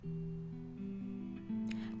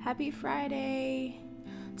Happy Friday.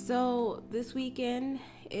 So this weekend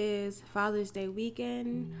is Father's Day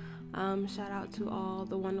weekend. Shout out to all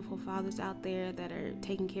the wonderful fathers out there that are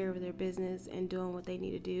taking care of their business and doing what they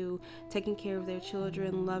need to do, taking care of their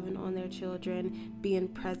children, loving on their children, being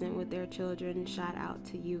present with their children. Shout out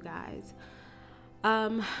to you guys.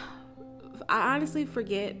 I honestly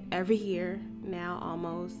forget every year now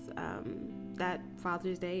almost that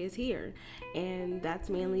Father's Day is here, and that's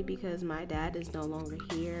mainly because my dad is no longer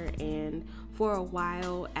here, and for a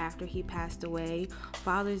while after he passed away,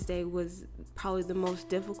 Father's Day was probably the most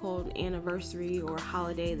difficult anniversary or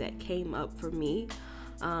holiday that came up for me.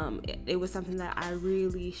 It was something that I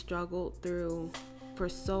really struggled through for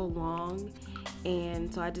so long,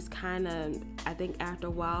 and so I just I think after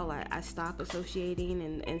a while I stopped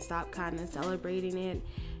associating and stopped kind of celebrating it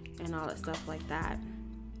and all that stuff like that.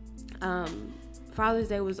 Father's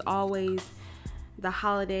Day was always the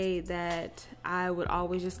holiday that I would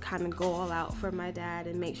always just kind of go all out for my dad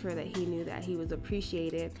and make sure that he knew that he was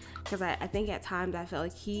appreciated, because I think at times I felt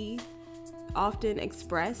like he often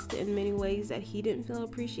expressed in many ways that he didn't feel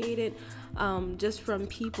appreciated, just from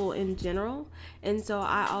people in general. And so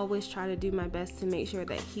I always try to do my best to make sure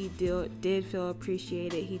that he did feel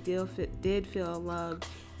appreciated, he did feel loved,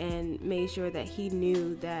 and made sure that he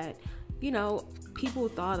knew that, people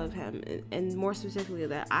thought of him, and more specifically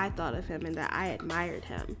that I thought of him and that I admired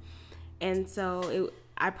him. And so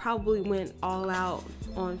I probably went all out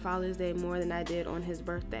on Father's Day more than I did on his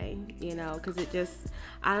birthday, because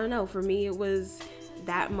I don't know, for me it was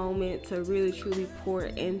that moment to really truly pour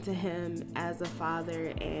into him as a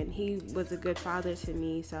father, and he was a good father to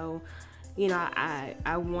me. So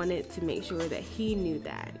I wanted to make sure that he knew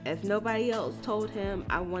that. If nobody else told him,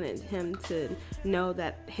 I wanted him to know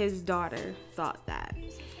that his daughter thought that.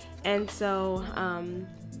 And so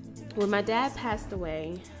when my dad passed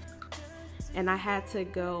away and I had to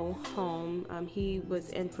go home, he was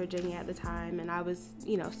in Virginia at the time and I was,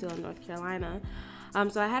 still in North Carolina.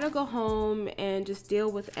 So I had to go home and just deal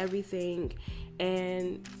with everything.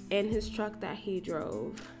 And in his truck that he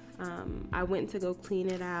drove, I went to go clean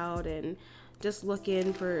it out and just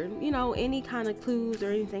looking for, any kind of clues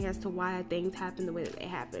or anything as to why things happened the way that they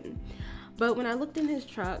happened. But when I looked in his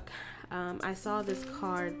truck, I saw this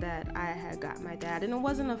card that I had got my dad, and it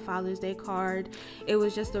wasn't a Father's Day card. It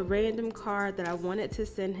was just a random card that I wanted to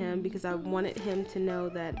send him because I wanted him to know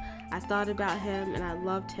that I thought about him and I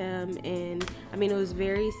loved him. And it was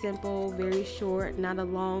very simple, very short, not a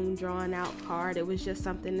long drawn out card. It was just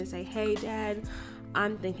something to say, hey Dad,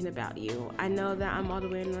 I'm thinking about you. I know that I'm all the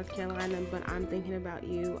way in North Carolina, but I'm thinking about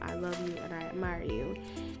you. I love you and I admire you.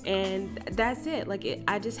 And that's it.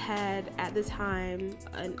 I just had at the time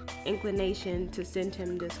an inclination to send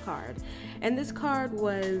him this card. And this card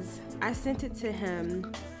I sent it to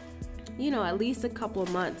him, at least a couple of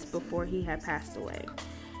months before he had passed away.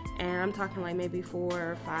 And I'm talking like maybe 4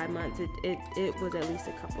 or 5 months. It was at least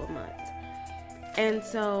a couple of months. And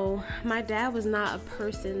so my dad was not a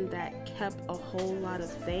person that kept a whole lot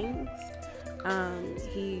of things.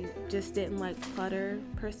 He just didn't like clutter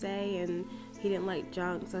per se, and he didn't like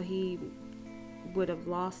junk, so he would have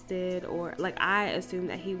lost it, or I assumed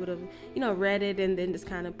that he would have, read it and then just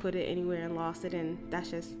kind of put it anywhere and lost it, and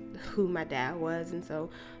that's just who my dad was, and so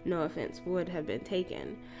no offense would have been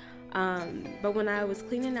taken. But when I was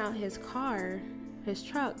cleaning out his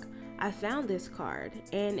truck, I found this card,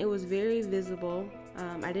 and it was very visible.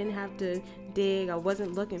 I didn't have to dig. I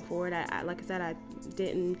wasn't looking for it. Like I said, I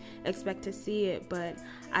didn't expect to see it, but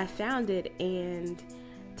I found it, and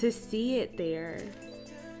to see it there,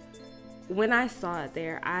 when I saw it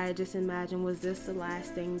there, I just imagined, was this the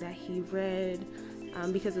last thing that he read?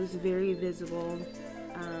 Because it was very visible,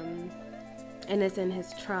 and it's in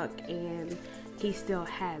his truck, and he still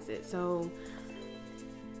has it. So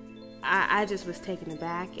I just was taken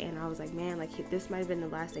aback, and I was like, man, this might have been the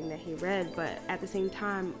last thing that he read, but at the same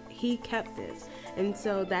time, he kept this. And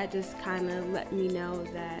so that just kind of let me know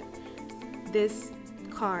that this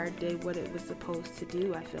card did what it was supposed to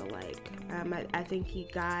do, I feel like. I think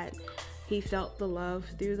he felt the love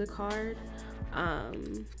through the card,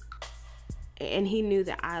 and he knew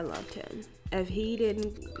that I loved him. If he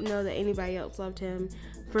didn't know that anybody else loved him,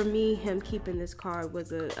 for me, him keeping this card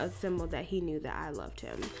was a symbol that he knew that I loved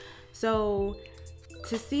him. So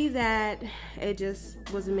to see that, it just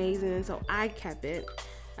was amazing, and so I kept it,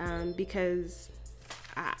 because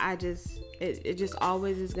it just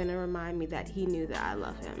always is going to remind me that he knew that I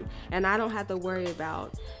love him, and I don't have to worry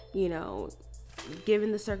about,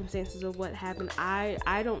 given the circumstances of what happened,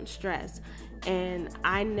 I don't stress, and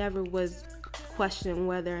I never was questioning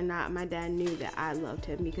whether or not my dad knew that I loved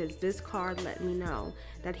him, because this card let me know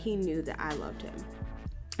that he knew that I loved him.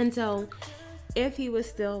 And so if he was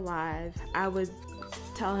still alive, I would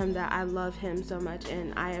tell him that I love him so much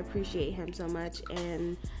and I appreciate him so much,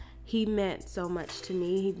 and he meant so much to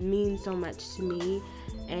me. He means so much to me.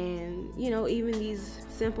 And, you know, even these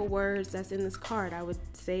simple words that's in this card, I would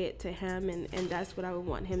say it to him, and that's what I would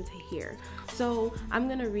want him to hear. So I'm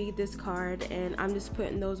going to read this card, and I'm just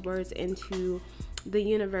putting those words into the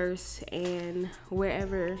universe, and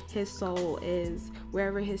wherever his soul is,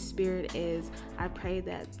 wherever his spirit is, I pray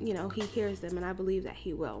that, you know, he hears them, and I believe that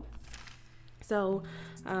he will. So,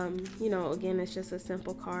 you know, again, it's just a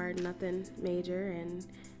simple card, nothing major, and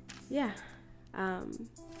yeah,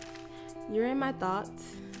 you're in my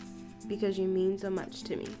thoughts because you mean so much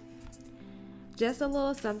to me. Just a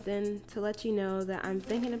little something to let you know that I'm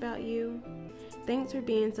thinking about you. Thanks for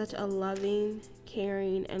being such a loving,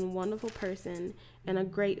 caring, and wonderful person, and a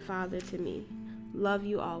great father to me. Love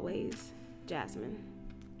you always, Jasmine.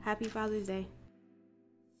 Happy Father's Day.